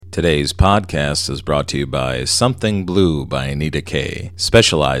Today's podcast is brought to you by Something Blue by Anita Kay,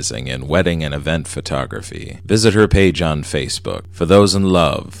 specializing in wedding and event photography. Visit her page on Facebook. For those in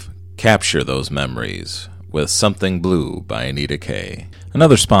love, capture those memories with Something Blue by Anita Kay.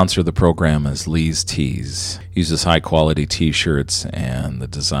 Another sponsor of the program is Lee's Tees. Uses high-quality T-shirts, and the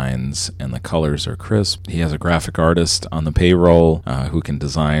designs and the colors are crisp. He has a graphic artist on the payroll who can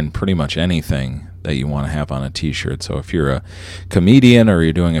design pretty much anything that you want to have on a T-shirt. So if you're a comedian or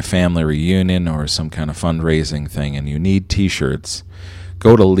you're doing a family reunion or some kind of fundraising thing and you need T-shirts,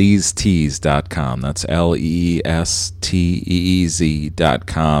 go to leestees.com. That's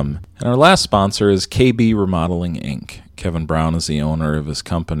LESTEEZ.com. And our last sponsor is KB Remodeling, Inc. Kevin Brown is the owner of his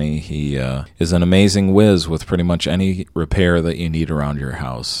company. He is an amazing whiz with pretty much any repair that you need around your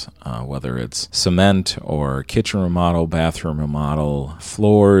house, whether it's cement or kitchen remodel, bathroom remodel,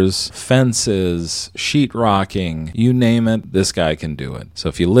 floors, fences, sheetrocking, you name it, this guy can do it. So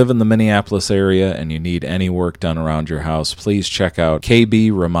if you live in the Minneapolis area and you need any work done around your house, please check out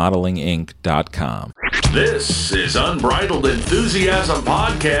kbremodelinginc.com. This is Unbridled Enthusiasm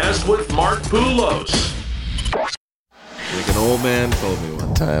Podcast with Mark Poulos. Like an old man told me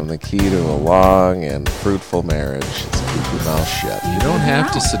one time, the key to a long and fruitful marriage is keep your mouth shut. You don't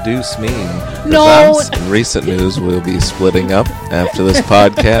have to seduce me. No. In recent news, we'll be splitting up after this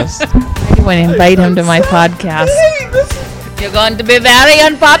podcast. I want to invite him to my podcast. You're going to be very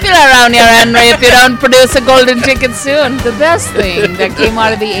unpopular around here, Henry, if you don't produce a golden ticket soon. The best thing that came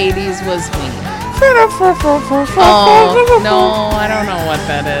out of the 80s was me. Oh, no, I don't know what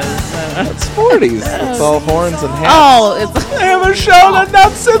that is. It's 40s. It's all horns and hats. Oh, it's... I haven't shown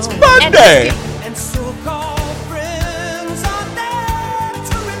enough since Monday.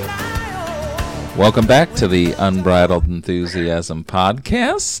 Welcome back to the Unbridled Enthusiasm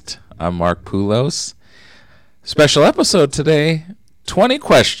Podcast. I'm Mark Poulos. Special episode today, 20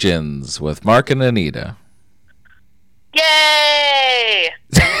 questions with Mark and Anita. Yay!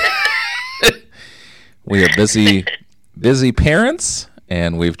 We are busy parents,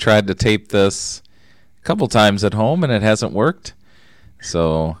 and we've tried to tape this a couple times at home, and it hasn't worked.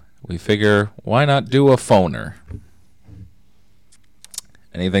 So we figure, why not do a phoner?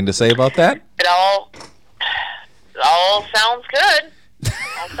 Anything to say about that? It all sounds good.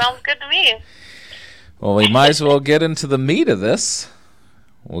 All sounds good to me. Well, we might as well get into the meat of this.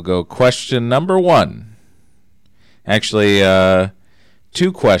 We'll go question number 1. Actually,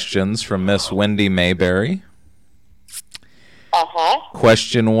 2 questions from Miss Wendy Mayberry. Uh-huh.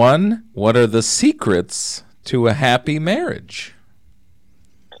 Question 1, what are the secrets to a happy marriage?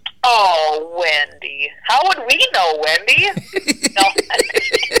 Oh, Wendy. How would we know, Wendy? No.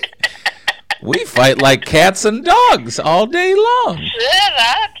 We fight like cats and dogs all day long. Shit,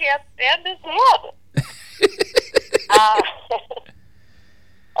 I can't stand his head.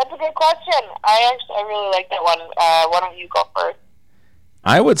 That's a good question. I really like that one. Why don't you go first?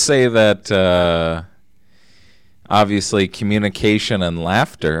 I would say that obviously communication and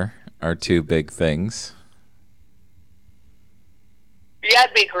laughter are 2 big things. Yeah,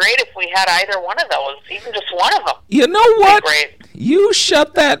 it'd be great if we had either one of those, even just one of them. You know what? Great. You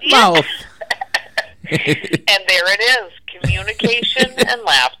shut that mouth. And there it is, communication and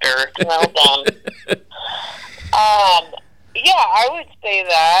laughter. Well done. Yeah, I would say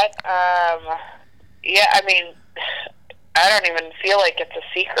that. Yeah, I mean, I don't even feel like it's a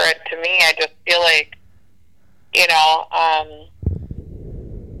secret to me. I just feel like,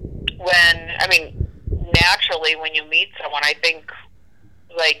 naturally when you meet someone, I think,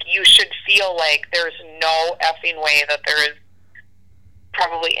 like, you should feel like there's no effing way that there is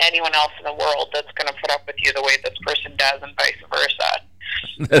probably anyone else in the world that's going to put up with you the way this person does and vice versa.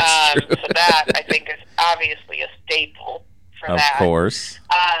 That's true. So that, I think, is obviously a staple for that. Of course.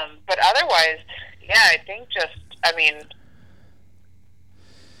 But otherwise, yeah, I think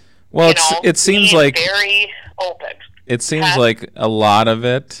well, it seems like very open. It seems like a lot of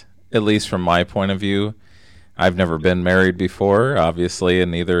it, at least from my point of view. I've never been married before, obviously,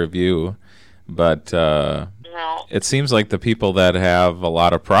 and neither of you. But No. It seems like the people that have a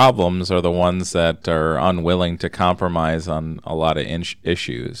lot of problems are the ones that are unwilling to compromise on a lot of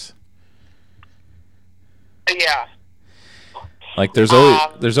issues. Yeah. Like there's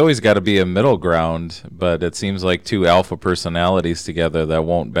always got to be a middle ground, but it seems like 2 alpha personalities together that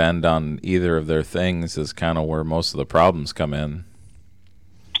won't bend on either of their things is kind of where most of the problems come in.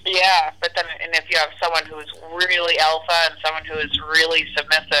 Yeah, but then, and if you have someone who's really alpha and someone who is really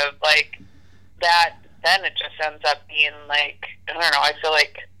submissive, like that, then it just ends up being like, I don't know, I feel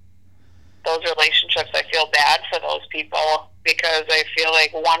like those relationships, I feel bad for those people because I feel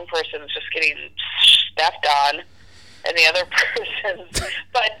like one person's just getting stepped on And the other person,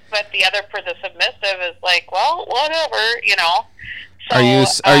 but the other person submissive is like, well, whatever,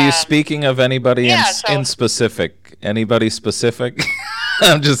 So, are you speaking of anybody in specific? Anybody specific?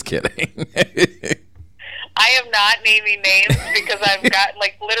 I'm just kidding. I am not naming names because I've got,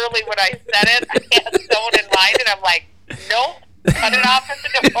 literally when I said it, I had someone in mind, and I'm like, nope, cut it off at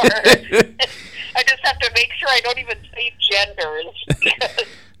the door. I just have to make sure I don't even say genders.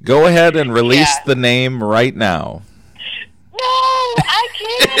 Go ahead and release the name right now. No, I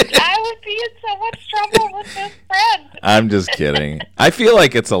can't. I would be in so much trouble with this friend. I'm just kidding. I feel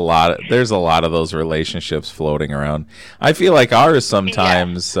like there's a lot of those relationships floating around. I feel like ours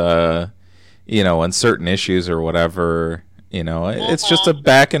sometimes, in certain issues or whatever, it's just a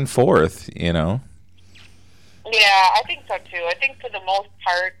back and forth, Yeah, I think so too. I think for the most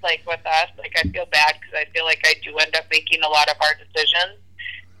part, with us, I feel bad because I feel like I do end up making a lot of hard decisions,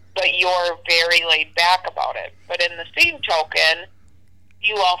 but you're very laid back about it. But in the same token,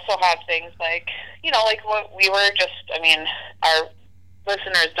 you also have things like what we were our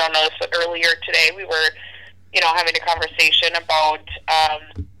listeners don't know this, but earlier today we were, having a conversation about,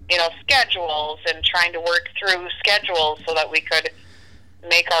 schedules and trying to work through schedules so that we could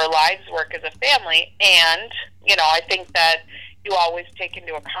make our lives work as a family. And, I think that you always take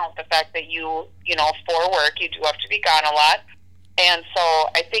into account the fact that you for work, you do have to be gone a lot. And so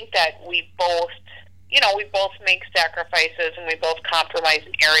I think that we both make sacrifices and we both compromise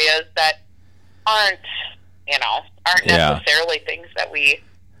in areas that aren't necessarily things that we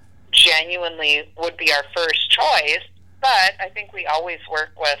genuinely would be our first choice. But I think we always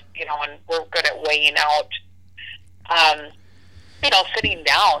work with, and we're good at weighing out, sitting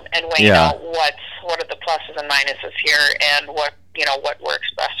down and weighing out what are the pluses and minuses here and what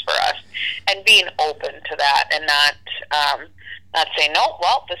works best for us, and being open to that and not saying, no,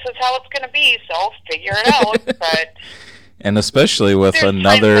 well, this is how it's going to be, so figure it out. But and especially with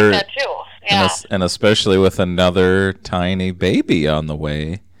another, like that too. And especially with another tiny baby on the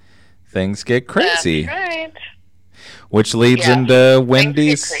way, things get crazy. That's right. Which leads into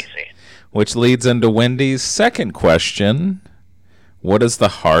Wendy's second question. What is the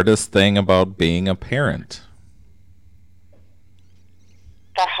hardest thing about being a parent?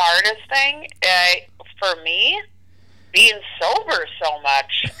 The hardest thing, for me, being sober so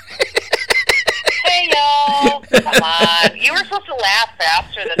much. Hey, y'all. Come on. You were supposed to laugh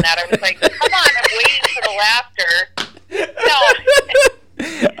faster than that. I was like, come on, I'm waiting for the laughter. No.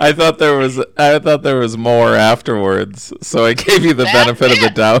 I thought there was more afterwards, so I gave you the benefit of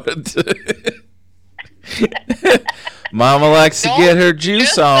the doubt. Mama likes to get her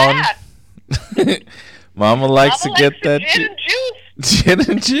juice on. Mama likes to get that gin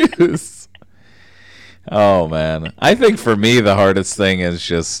and juice. Oh man, I think for me the hardest thing is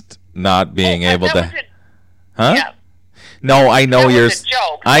just not being able to. Yeah. No, I know yours.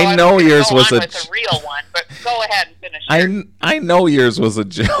 I know yours was a real one, but go ahead and finish. I know yours was a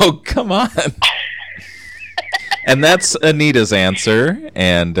joke. Come on. And that's Anita's answer,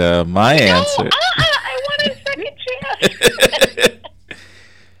 and my answer. I want a second chance.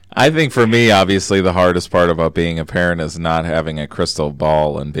 I think for me, obviously, the hardest part about being a parent is not having a crystal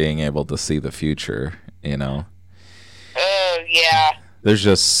ball and being able to see the future. Oh yeah. There's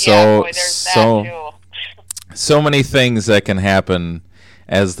just so many things that can happen,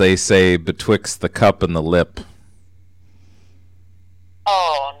 as they say, betwixt the cup and the lip.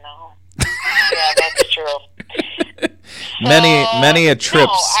 Oh no. Yeah, that's true. Many a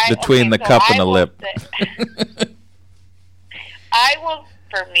trips between the cup and the lip.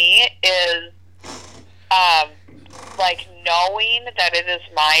 For me, is knowing that it is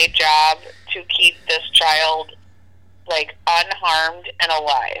my job to keep this child unharmed and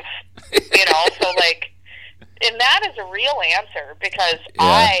alive. So and that is a real answer, because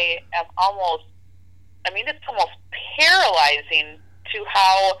I am it's almost paralyzing to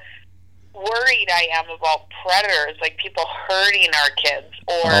how worried I am about predators, people hurting our kids,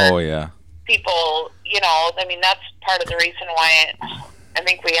 or people, that's part of the reason why I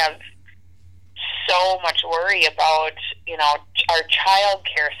think we have so much worry about, our child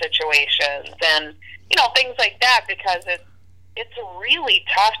care situations and, things like that, because it's really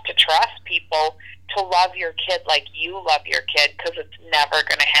tough to trust people to love your kid like you love your kid, because it's never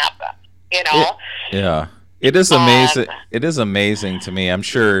going to happen, It is amazing. It is amazing to me. I'm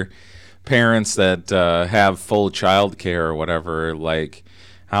sure parents that have full child care or whatever,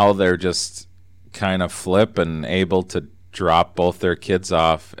 how they're just kind of flip and able to drop both their kids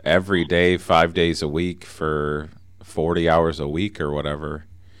off every day, 5 days a week for 40 hours a week or whatever.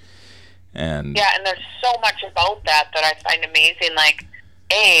 And and there's so much about that I find amazing.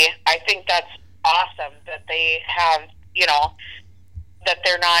 I think that's awesome that they have, that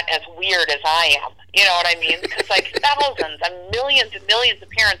they're not as weird as I am. You know what I mean? Because like thousands and millions of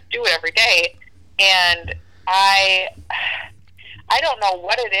parents do it every day, and I don't know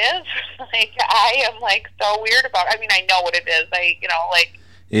what it is. Like I am like so weird about it. I mean, I know what it is.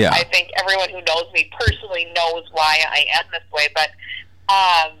 Yeah. I think everyone who knows me personally knows why I am this way, but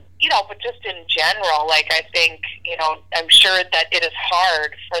but just in general, like I think, I'm sure that it is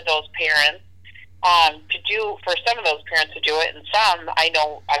hard for those parents for some of those parents to do it, and some, I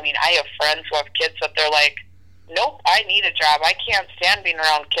have friends who have kids that they're like, nope, I need a job. I can't stand being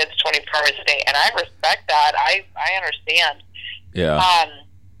around kids 24 hours a day, and I respect that. I understand. Yeah.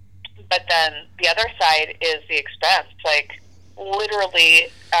 But then the other side is the expense, like literally,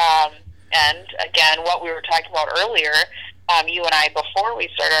 and again, what we were talking about earlier, you and I, before we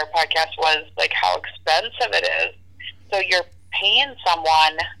started our podcast, was like how expensive it is. So you're paying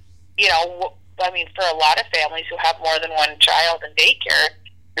someone, for a lot of families who have more than one child in daycare,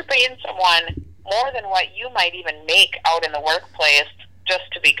 you're paying someone more than what you might even make out in the workplace just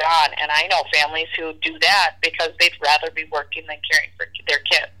to be gone. And I know families who do that because they'd rather be working than caring for their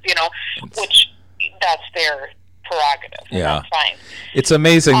kids, which that's their prerogative. Yeah. That's fine. It's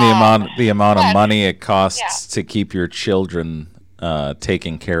amazing the amount of money it costs to keep your children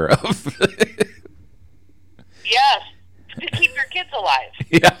taken care of. Yes, to keep your kids alive.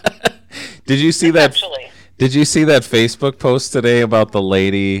 Yeah. Did you see that Facebook post today about the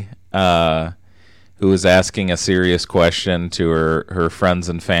lady who was asking a serious question to her friends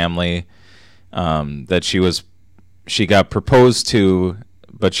and family, that she got proposed to,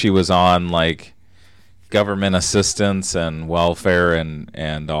 but she was on like government assistance and welfare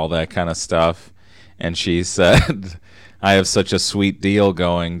and all that kind of stuff, and she said, I have such a sweet deal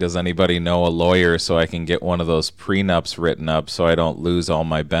going. Does anybody know a lawyer so I can get one of those prenups written up so I don't lose all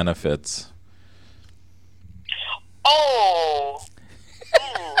my benefits? Oh.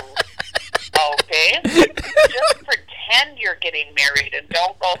 Okay. Just pretend you're getting married and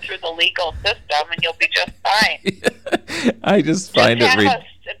don't go through the legal system and you'll be just fine. I just find it a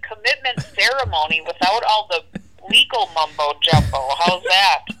commitment ceremony without all the legal mumbo jumbo. How's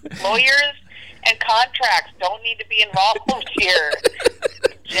that? Lawyers and contracts don't need to be involved here.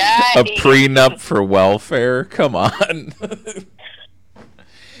 A prenup for welfare? Come on.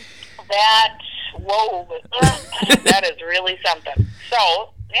 Whoa, that is really something.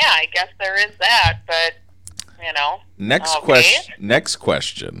 So, yeah, I guess there is that, but, Next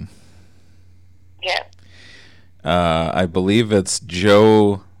question. Yeah. I believe it's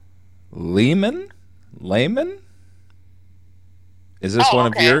Joe Lehman? Is this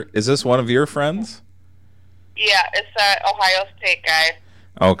Is this one of your friends? Yeah, it's an Ohio State guy.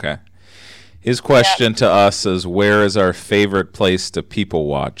 Okay. His question to us is, where is our favorite place to people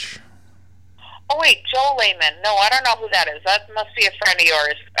watch? Oh, wait, Joe Lehman. No, I don't know who that is. That must be a friend of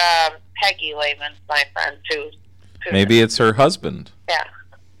yours. Peggy Lehman's my friend, too. Maybe it's her husband. Yeah.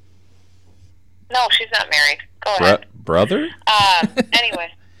 No, she's not married. Go ahead. Brother?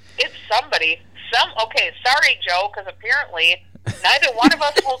 Anyway, it's somebody. Okay, sorry, Joe, because apparently neither one of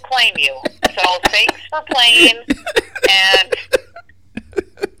us will claim you. So thanks for playing. And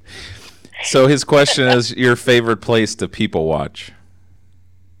so his question is, your favorite place to people watch?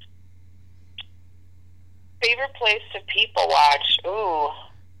 Favorite place to people watch? Ooh.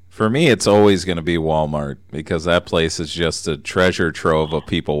 For me, it's always going to be Walmart, because that place is just a treasure trove of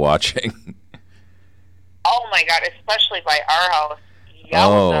people watching. Oh, my God, especially by our house.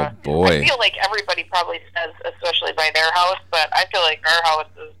 Yowza. Oh, boy. I feel like everybody probably says, especially by their house, but I feel like our house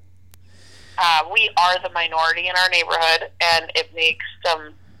is, we are the minority in our neighborhood, and it makes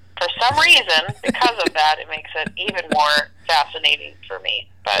for some reason, because of that, it makes it even more fascinating for me.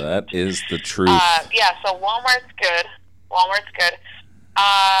 But, that is the truth. Yeah, so Walmart's good.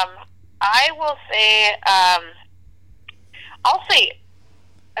 I will say,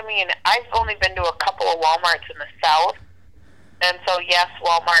 I've only been to a couple of Walmarts in the South. And so, yes,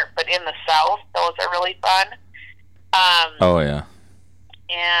 Walmart, but in the South, those are really fun. Oh, yeah.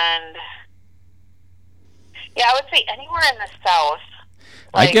 And, yeah, I would say anywhere in the South.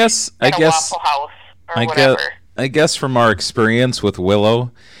 Like I guess, Waffle House or whatever. I guess from our experience with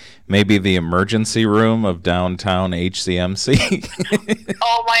Willow, maybe the emergency room of downtown HCMC.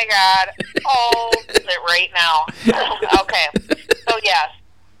 Oh, my God. Oh, is it right now? Okay. So, yes.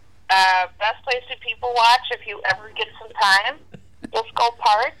 Best place to people watch if you ever get some time. Just go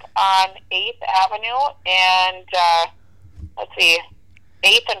park on 8th Avenue and,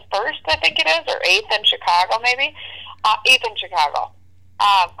 8th and 1st, I think it is, or 8th in Chicago, maybe. 8th in Chicago.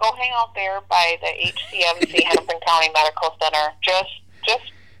 Go hang out there by the HCMC, Hennepin County Medical Center.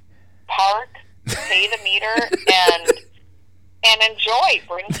 Just park pay the meter and enjoy.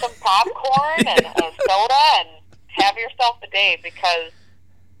 Bring some popcorn and a soda and have yourself a day because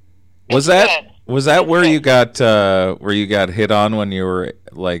was that where you got hit on when you were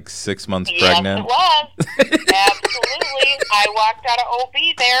like 6 months pregnant? Yes, it was. Absolutely. I walked out of OB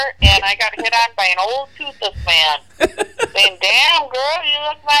there, and I got hit on by an old toothless man saying, "Damn, girl, you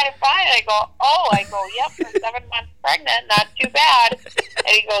look mighty fine." I go, "Yep, for 7 months pregnant, not too bad." And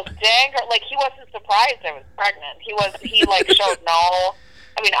he goes, "Dang, girl," like he wasn't surprised I was pregnant. He showed no.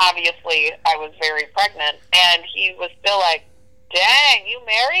 I mean, obviously, I was very pregnant, and he was still like, "Dang, you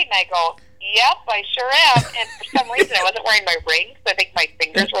married?" And I go, "Yep, I sure am." And for some reason, I wasn't wearing my rings. I think my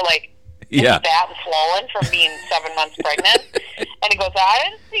fingers were like fat and swollen from being 7 months pregnant. And he goes, "I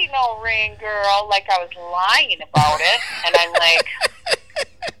didn't see no ring, girl." Like I was lying about it. And I'm like,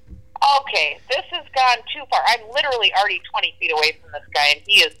 okay, this has gone too far. I'm literally already 20 feet away from this guy, and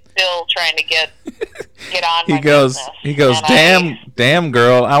he is still trying to get on my business. He goes, damn,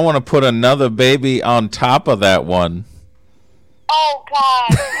 girl, I want to put another baby on top of that one. Oh,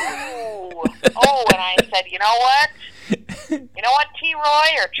 God. Ooh. Oh, and I said, you know what, T-Roy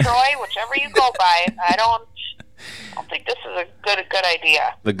or Troy, whichever you go by, I don't think this is a good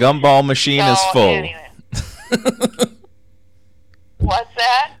idea. The gumball machine is full. Anyway. What's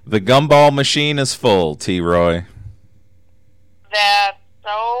that? The gumball machine is full, T-Roy. That's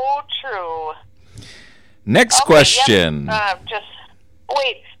so true. Next question. Just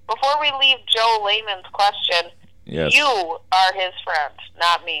wait, before we leave Joe Lehman's question, yes. You are his friend,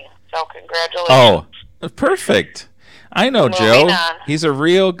 not me. So congratulations. Oh, perfect. I know Moving Joe. on. He's a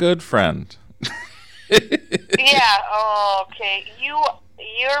real good friend. Yeah, okay.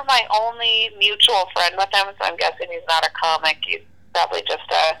 You're my only mutual friend with him, so I'm guessing he's not a comic. He's probably just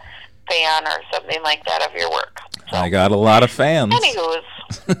a fan or something like that of your work. So. I got a lot of fans. Anywho's,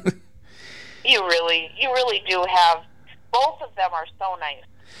 you really do have. Both of them are so nice.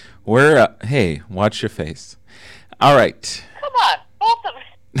 Hey, watch your face. All right. Come on, both of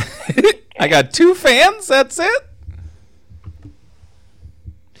them. I got 2 fans. That's it.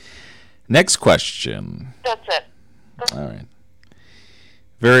 Next question. That's it. All right.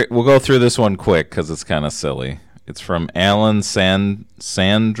 We'll go through this one quick because it's kind of silly. It's from Alan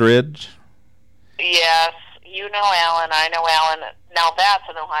Sandridge. Yes, you know Alan. I know Alan. Now that's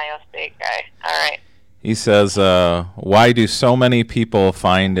an Ohio State guy. All right. He says, why do so many people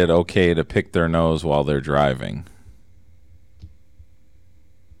find it okay to pick their nose while they're driving?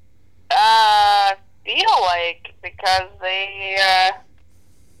 Feel like because they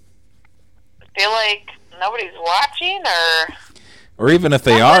feel like nobody's watching, or even if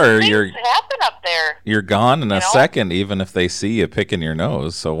they are, happen up there. You're gone in a second, even if they see you picking your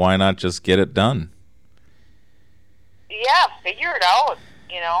nose. So why not just get it done? Yeah, figure it out.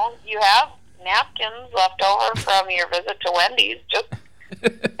 You have napkins left over from your visit to Wendy's. Just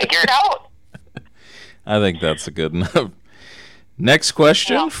figure it out. I think that's a good enough. Next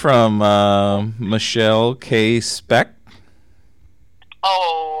question from Michelle K. Speck.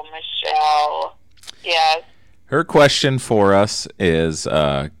 Oh, Michelle. Yes. Her question for us is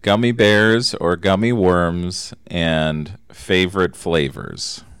gummy bears or gummy worms and favorite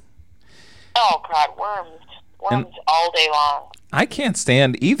flavors. Oh, God, worms all day long. I can't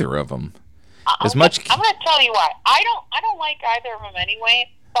stand either of them. I'm going to tell you why. I don't like either of them anyway,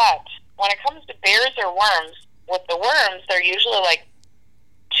 but when it comes to bears or worms, with the worms, they're usually like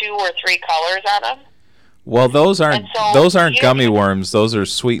 2 or 3 colors on them. Well, those aren't gummy worms. Those are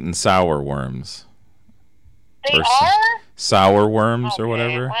sweet and sour worms. They are? Sour worms or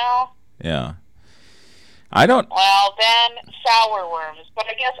whatever. Well, yeah. I don't... Well, then sour worms. But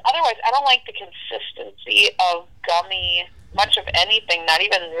I guess otherwise, I don't like the consistency of gummy, much of anything, not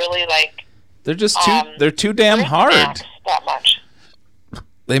even really like... They're just they're too damn hard. That much.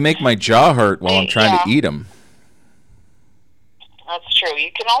 They make my jaw hurt while I'm trying to eat them. That's true. You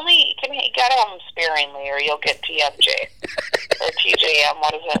gotta have them sparingly, or you'll get TMJ or TJM.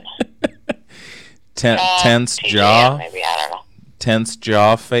 What is it? Tense TJM, jaw. Maybe, I don't know. Tense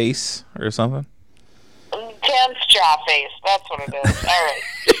jaw face or something. Tense jaw face. That's what it is. All right.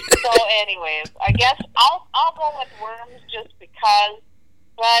 So, anyways, I guess I'll go with worms just because,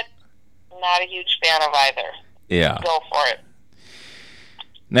 but not a huge fan of either. Yeah. Go for it.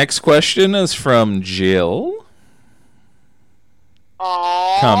 Next question is from Jill.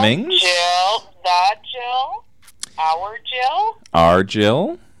 Oh, Cummings. Jill. The Jill. Our Jill. Our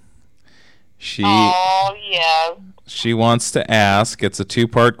Jill. Oh, yeah. She wants to ask, it's a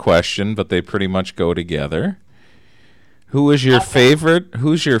 2-part question, but they pretty much go together. Who's your favorite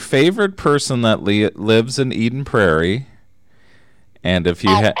person that lives in Eden Prairie? And if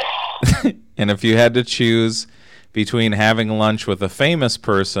you And if you had to choose between having lunch with a famous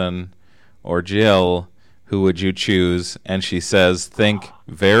person or Jill, who would you choose? And she says, think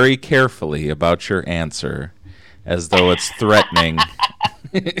very carefully about your answer, as though it's threatening.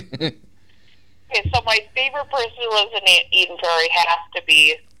 Okay, so my favorite person who lives in Eden Prairie has to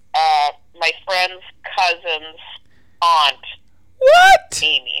be my friend's cousin's aunt. What?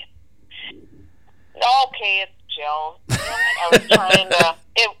 Amy. Okay, it's Jill. I was trying to...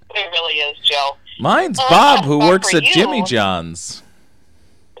 It really is Jill. Mine's Bob, who works at Jimmy John's.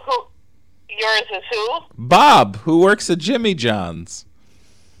 Yours is who? Bob, who works at Jimmy John's.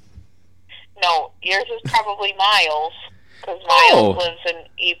 No, yours is probably Miles, because Miles lives in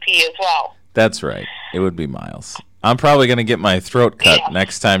EP as well. That's right. It would be Miles. I'm probably going to get my throat cut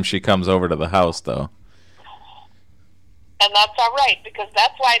next time she comes over to the house, though. And that's all right, because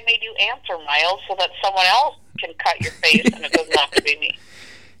that's why I made you answer, Miles, so that someone else can cut your face and it doesn't have to be me.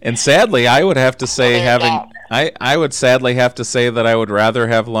 And sadly, I would have to say I would sadly have to say that I would rather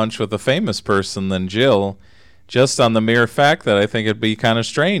have lunch with a famous person than Jill, just on the mere fact that I think it'd be kind of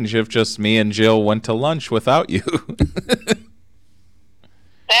strange if just me and Jill went to lunch without you.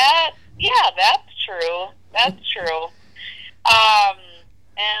 That's true. That's true.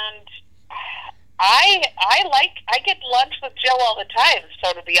 And I get lunch with Jill all the time,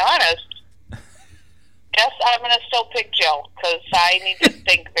 so to be honest, guess I'm going to still pick Jill, because I need to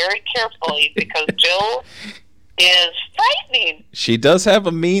think very carefully, because Jill is frightening. She does have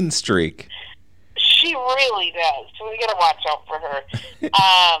a mean streak. She really does, so we got to watch out for her.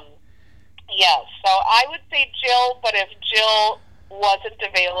 Yes, so I would say Jill, but if Jill wasn't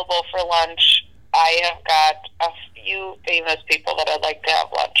available for lunch, I have got a few famous people that I'd like to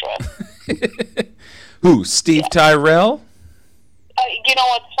have lunch with. Who, Steve Tyrell? You know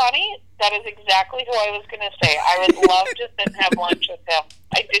what's funny? That is exactly who I was going to say. I would love to sit and have lunch with him.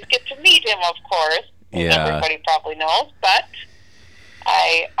 I did get to meet him, of course, as everybody probably knows, but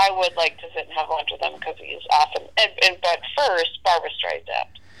I would like to sit and have lunch with him because he's awesome. But first, Barbra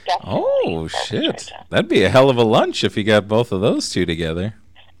Streisand. Definitely Oh, shit. That'd be a hell of a lunch if you got both of those two together.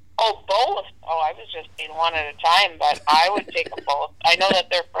 Oh, both? Oh, I was just saying one at a time, but I would take them both. I know that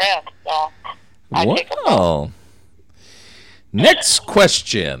they're friends, so I'd take them both. Next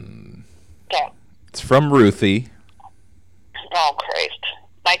question. Okay. It's from Ruthie. Oh, Christ.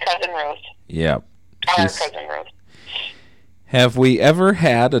 My cousin Ruth. Yep. Our cousin Ruth. Have we ever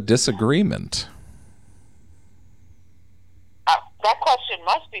had a disagreement? That question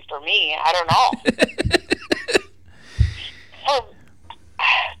must be for me. I don't know.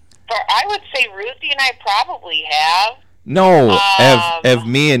 I would say Ruthie and I probably have. No. Have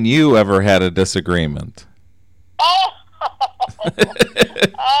me and you ever had a disagreement? Oh,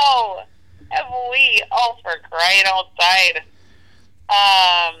 have we? Oh, for crying outside.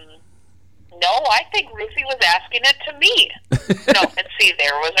 No, I think Ruthie was asking it to me. No, and see,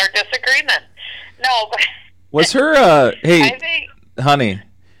 there was our disagreement. No, but... Was her, hey, honey,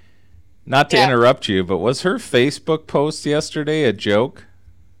 not to interrupt you, but was her Facebook post yesterday a joke?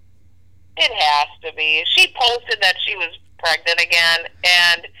 It has to be. She posted that she was pregnant again,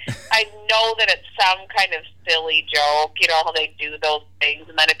 and I know that it's some kind of silly joke. You know how they do those things,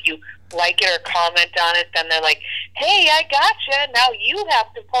 and then if you like it or comment on it, then they're like, hey, I gotcha. Now you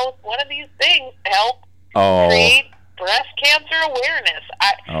have to post one of these things to help create breast cancer awareness.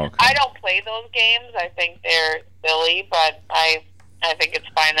 I don't play those games. I think they're silly, but I think it's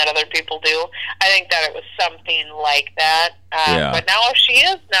fine that other people do. I think that it was something like that. But now if she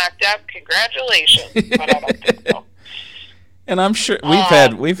is knocked up, congratulations. But I don't think so. And I'm sure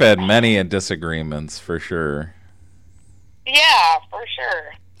we've had many disagreements for sure. Yeah, for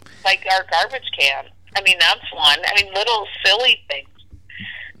sure. Like our garbage can. I mean, that's one. I mean, little silly things.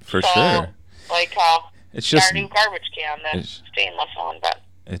 For sure. Like how it's just our new garbage can, that's stainless one. But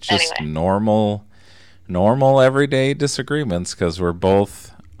it's just normal everyday disagreements because we're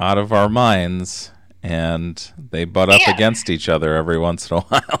both out of our minds and they butt up against each other every once in a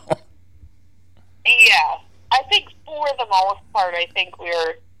while. Yeah. I think for the most part, I think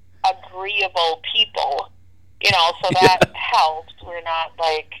we're agreeable people, so that helps. We're not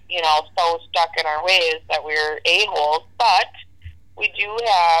so stuck in our ways that we're a-holes, but we do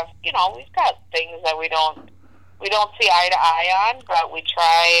have, we've got things that we don't see eye to eye on, but we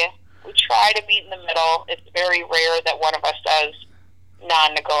try to meet in the middle. It's very rare that one of us does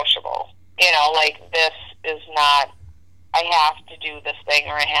non-negotiable. Like this is not, I have to do this thing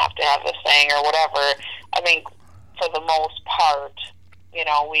or I have to have this thing or whatever. I think for the most part,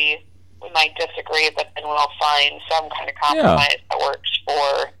 we might disagree, but then we'll find some kind of compromise that works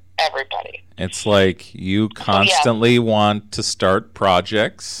for everybody. It's like you constantly want to start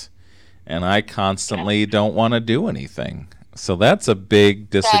projects and I constantly don't want to do anything. So that's a big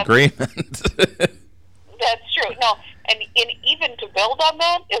disagreement. That's true. No, and even to build on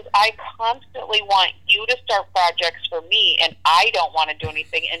that is I constantly want you to start projects for me, and I don't want to do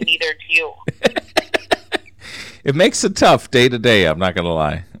anything, and neither do you. It makes it tough day to day, I'm not going to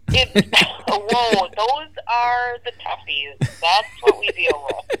lie. Whoa, those are the toughies. That's what we deal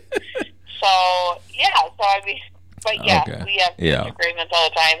with. So, yeah, but yeah, okay. We have disagreements all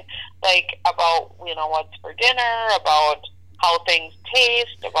the time, like about, what's for dinner, about how things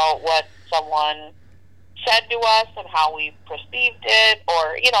taste, about what someone said to us and how we perceived it,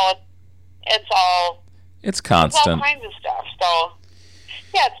 or, it's all... It's constant. It's all kinds of stuff, so...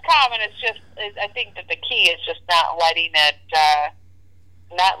 Yeah, it's common. It's just, I think that the key is just not letting it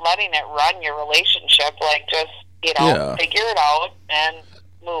run your relationship. Like, just, figure it out and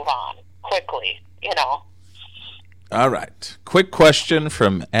move on quickly, All right. Quick question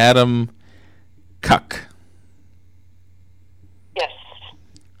from Adam Cuck. Yes.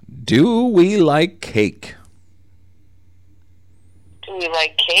 Do we like cake? Do we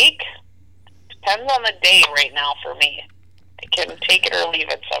like cake? Depends on the day right now for me. I can take it or leave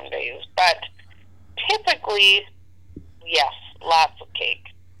it some days. But typically, yes, lots of cake.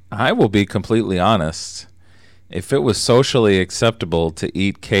 I will be completely honest. If it was socially acceptable to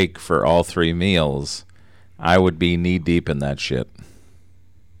eat cake for all 3 meals, I would be knee-deep in that shit.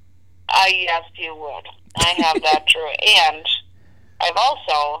 Yes, you would. I have that true. And I've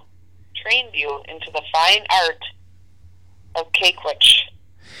also trained you into the fine art of cake-witch.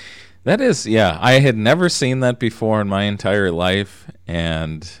 That is, yeah. I had never seen that before in my entire life,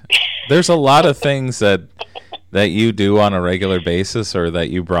 and there's a lot of things that you do on a regular basis or that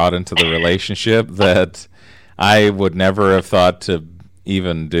you brought into the relationship that I would never have thought to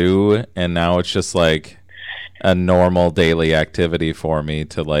even do, and now it's just like a normal daily activity for me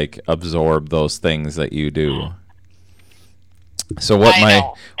to like absorb those things that you do. So what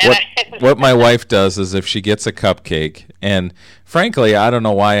my wife does is if she gets a cupcake, and frankly, I don't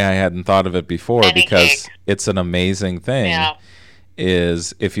know why I hadn't thought of it before because it's an amazing thing,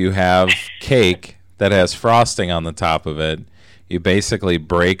 is if you have cake that has frosting on the top of it, you basically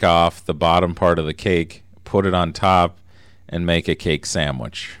break off the bottom part of the cake, put it on top, and make a cake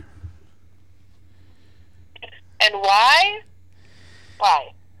sandwich. And why?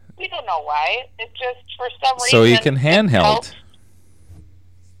 Why? We don't know why. It's just for some reason. So you can handheld.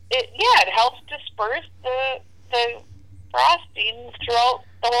 It helps disperse the frosting throughout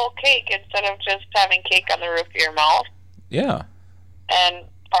the whole cake instead of just having cake on the roof of your mouth. Yeah. And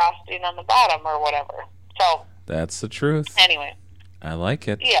frosting on the bottom or whatever. So that's the truth. Anyway. I like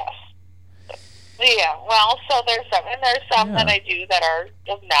it. Yes. Yeah. Well, so there's some that I do that are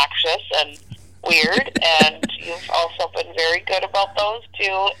obnoxious and weird, and you've also been very good about those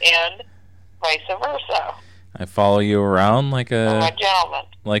too, and vice versa. I follow you around like a gentleman,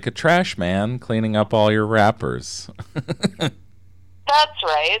 like a trash man, cleaning up all your wrappers. That's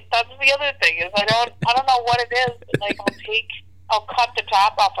right. That's the other thing is I don't know what it is. Like I'll cut the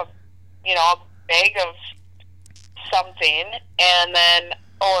top off of a bag of something, and then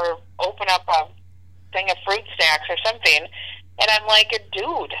or open up a thing of fruit snacks or something, and I'm like a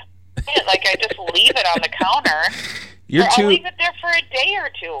dude. Like I just leave it on the counter. I'll leave it there for a day or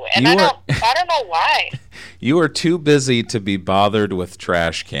two, and I don't know why. You are too busy to be bothered with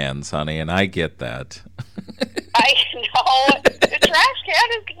trash cans, honey, and I get that. I know. The trash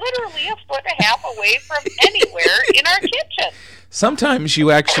can is literally a foot and a half away from anywhere in our kitchen. Sometimes you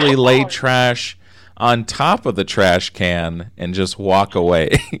actually lay trash on top of the trash can and just walk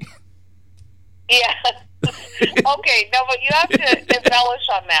away. Yeah. Okay, no, but you have to embellish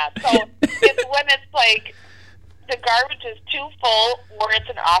on that. So it's when it's like the garbage is too full or it's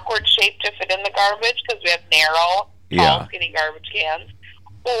an awkward shape to fit in the garbage because we have narrow, tall, skinny garbage cans.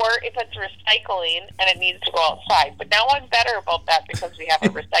 Or if it's recycling and it needs to go outside. But now I'm better about that because we have a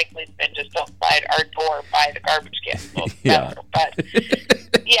recycling bin just outside our door by the garbage can. So it's better. But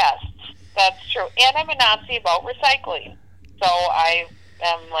yes, that's true. And I'm a Nazi about recycling. So I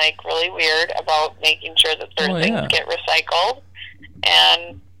am like really weird about making sure that certain things get recycled.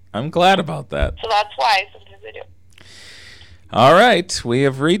 And I'm glad about that. So that's why sometimes I do. All right, we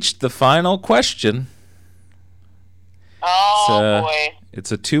have reached the final question. Oh, boy.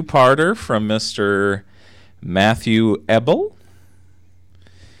 It's a two-parter from Mr. Matthew Ebel.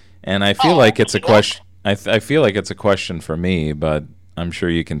 And I feel like it's a question. I feel like it's a question for me, but I'm sure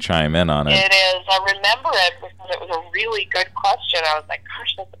you can chime in on it. It is. I remember it because it was a really good question. I was like,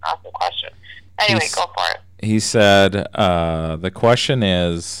 gosh, that's an awesome question. Anyway, go for it. He said, the question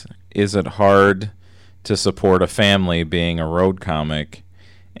is it hard to support a family being a road comic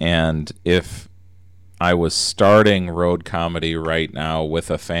And if I was starting road comedy right now with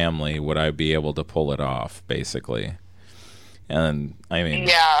a family, would I be able to pull it off, basically? And, I mean,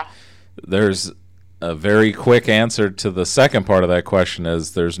 there's a very quick answer to the second part of that question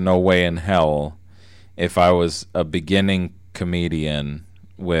is there's no way in hell if I was a beginning comedian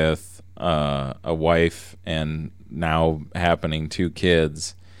with a wife and now happening 2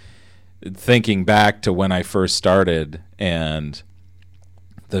 kids, thinking back to when I first started and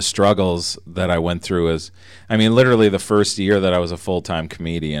the struggles that I went through is, I mean, literally the first year that I was a full-time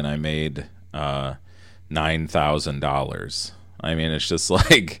comedian, I made $9,000. I mean, it's just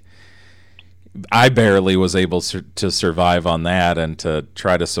like I barely was able to survive on that, and to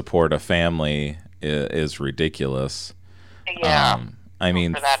try to support a family is ridiculous. Yeah. I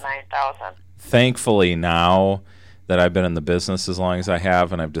mean, for that 9,000. Thankfully now that I've been in the business as long as I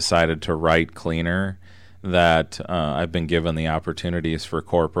have, and I've decided to write cleaner, that I've been given the opportunities for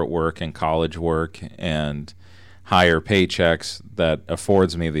corporate work and college work and higher paychecks that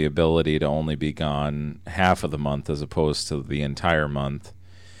affords me the ability to only be gone half of the month as opposed to the entire month.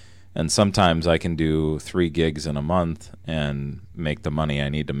 And sometimes I can do 3 gigs in a month and make the money I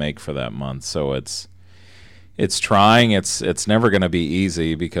need to make for that month. So it's trying. It's never going to be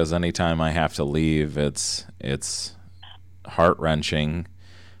easy, because anytime I have to leave, it's heart-wrenching.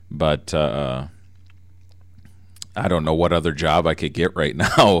 But I don't know what other job I could get right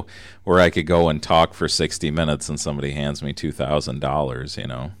now where I could go and talk for 60 minutes and somebody hands me $2,000, you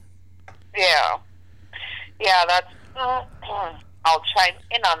know? Yeah. Yeah, that's... I'll chime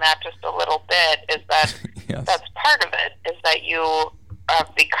in on that just a little bit, is that Yes. That's part of it, is that you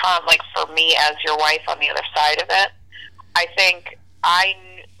have become, like, for me as your wife on the other side of it, I think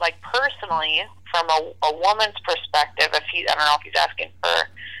personally, from a woman's perspective, I don't know if he's asking for,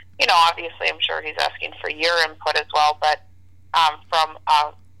 obviously I'm sure he's asking for your input as well, but from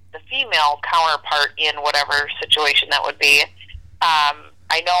the female counterpart in whatever situation that would be,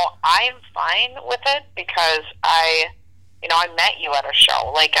 I know I'm fine with it because I met you at a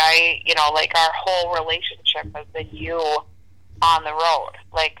show. Like our whole relationship has been you on the road.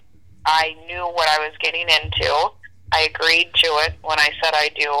 Like, I knew what I was getting into. I agreed to it when I said I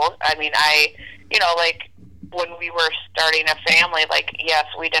do. I mean, when we were starting a family, like, yes,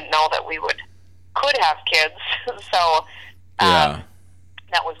 we didn't know that we could have kids. So, that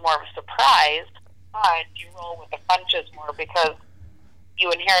was more of a surprise. But you roll with the punches more because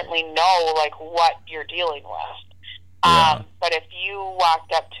you inherently know, like, what you're dealing with. But if you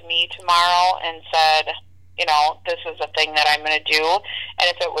walked up to me tomorrow and said, this is a thing that I'm going to do, and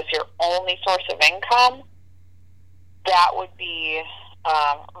if it was your only source of income, that would be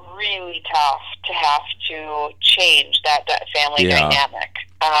really tough to have to change that family dynamic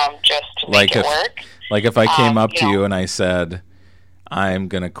just to make it work. Like if I came up to you and I said, I'm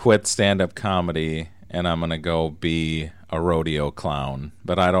going to quit stand-up comedy and I'm going to go be a rodeo clown,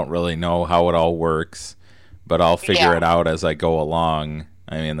 but I don't really know how it all works, but I'll figure it out as I go along.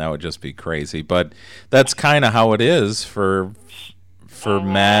 I mean, that would just be crazy. But that's kind of how it is for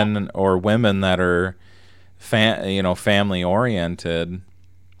men or women that are family oriented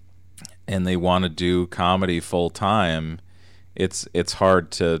and they want to do comedy full time. It's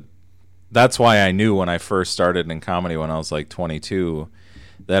hard to. That's why I knew when I first started in comedy when I was like 22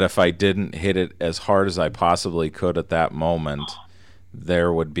 that if I didn't hit it as hard as I possibly could at that moment,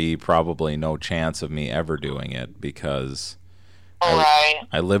 there would be probably no chance of me ever doing it, because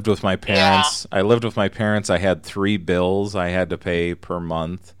I lived with my parents. I had 3 bills I had to pay per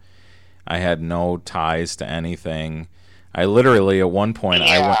month. I had no ties to anything. I literally, at one point,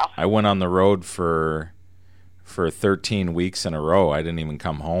 I went on the road for 13 weeks in a row. I didn't even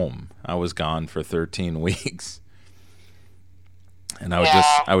come home. I was gone for 13 weeks. And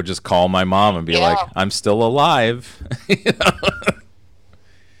I would just call my mom and be like, I'm still alive.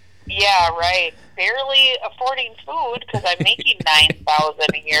 Yeah, right. Barely affording food because I'm making $9,000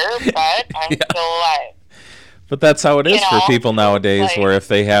 a year, but I'm still alive. But that's how it is for people nowadays, like, where if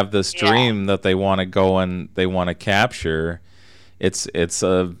they have this dream that they want to go and they want to capture, it's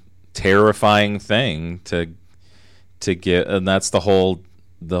a terrifying thing to get, and that's the whole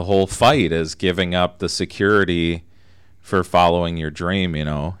fight, is giving up the security for following your dream.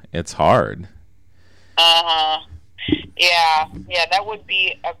 It's hard. Yeah, that would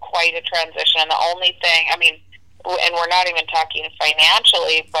be quite a transition. The only thing, I mean, and we're not even talking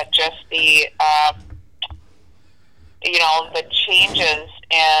financially, but just the the changes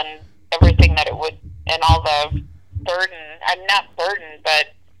and everything that it would, and all the burden, not burden,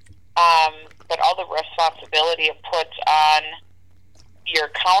 but all the responsibility it puts on your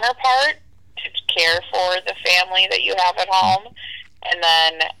counterpart to care for the family that you have at home, and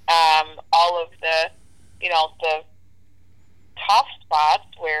then all of the, the tough spots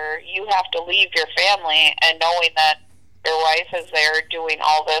where you have to leave your family and knowing that your wife is there doing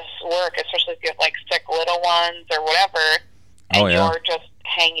all this work, especially if you have like sick little ones or whatever, and you're just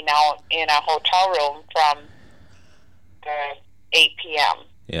hanging out in a hotel room from 8 p.m.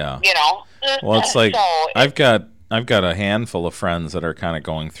 Yeah. Well, it's like I've got a handful of friends that are kind of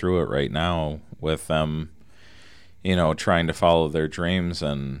going through it right now with them, trying to follow their dreams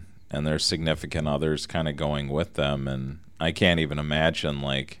and their significant others kind of going with them, and I can't even imagine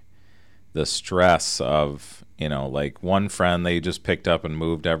like the stress of, like one friend, they just picked up and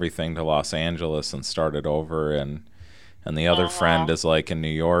moved everything to Los Angeles and started over, and the other friend is like in New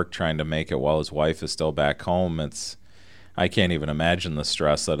York trying to make it while his wife is still back home. I can't even imagine the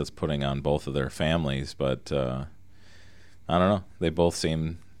stress that it's putting on both of their families, but I don't know. They both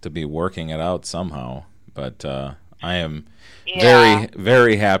seem to be working it out somehow, but I am very,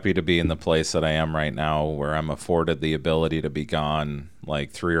 very happy to be in the place that I am right now, where I'm afforded the ability to be gone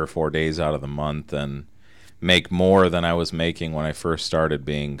like 3 or 4 days out of the month and make more than I was making when I first started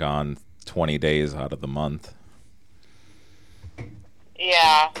being gone 20 days out of the month.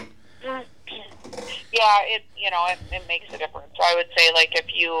 Yeah. Yeah, it makes a difference. So I would say, like, if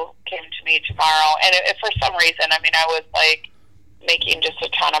you came to me tomorrow, and if for some reason, I was, like, making just a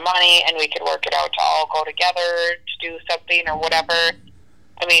ton of money, and we could work it out to all go together to do something or whatever,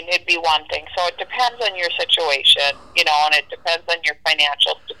 it'd be one thing. So it depends on your situation, and it depends on your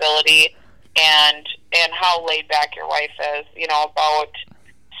financial stability and how laid back your wife is, about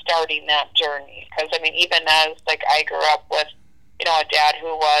starting that journey. Because, even as, like, I grew up with, a dad who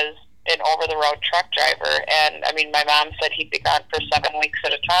was an over-the-road truck driver, and my mom said he'd be gone for 7 weeks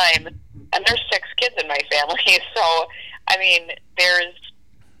at a time, and there's 6 kids in my family, so there's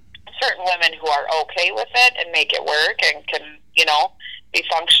certain women who are okay with it and make it work and can be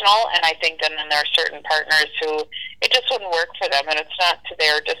functional, and I think then there are certain partners who it just wouldn't work for them, and it's not to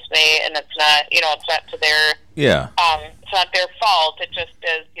their dismay, and it's not it's not to their it's not their fault. It just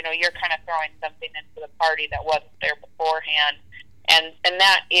is you're kind of throwing something into the party that wasn't there beforehand. And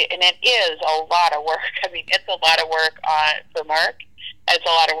it is a lot of work. It's a lot of work for Mark. It's a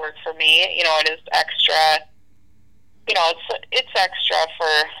lot of work for me. It is extra. It's extra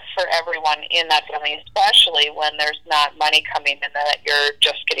for everyone in that family, especially when there's not money coming in, that you're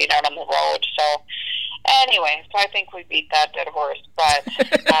just getting out on the road. So anyway, I think we beat that dead horse. But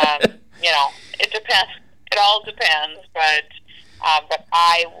it depends. It all depends. But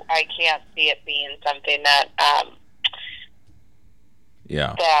I can't see it being something that.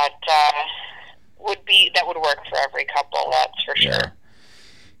 That would work for every couple, that's for sure.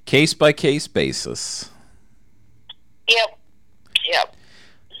 Case by case basis. Yep.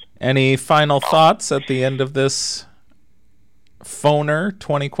 Any final thoughts at the end of this phoner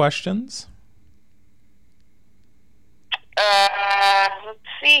 20 questions? Let's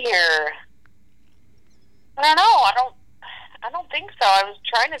see here. I don't know. I don't think so. I was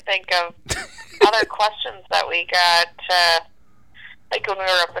trying to think of other questions that we got like when we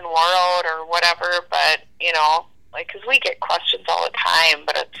were up in Warroad or whatever, but, because we get questions all the time,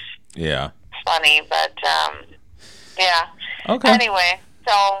 but it's funny, but, yeah. Okay. Anyway,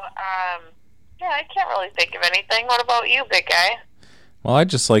 so, I can't really think of anything. What about you, big guy? Well, I'd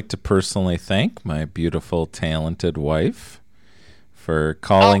just like to personally thank my beautiful, talented wife for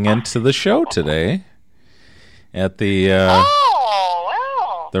calling into the show today at the,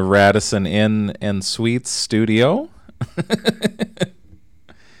 the Radisson Inn and Suites studio.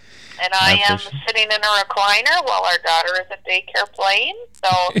 And I am sitting in a recliner while our daughter is at daycare playing.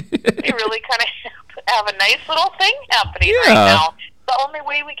 So we really kind of have a nice little thing happening right now. It's the only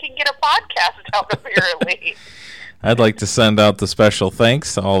way we can get a podcast out, apparently. I'd like to send out the special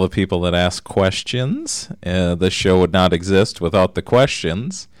thanks to all the people that ask questions. This show would not exist without the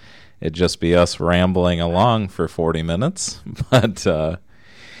questions. It'd just be us rambling along for 40 minutes. But and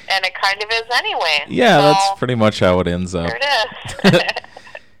it kind of is anyway. Yeah, so that's pretty much how it ends up. There it is.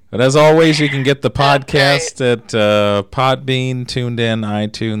 But as always, you can get the podcast at Podbean, TuneIn,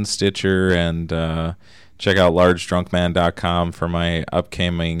 iTunes, Stitcher, and check out largedrunkman.com for my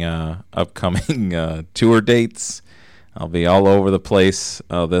upcoming tour dates. I'll be all over the place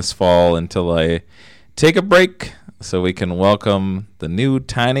this fall until I take a break so we can welcome the new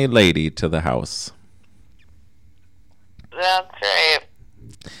tiny lady to the house. That's right.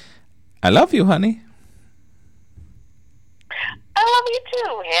 I love you, honey. I love you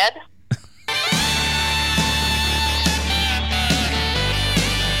too, Ed.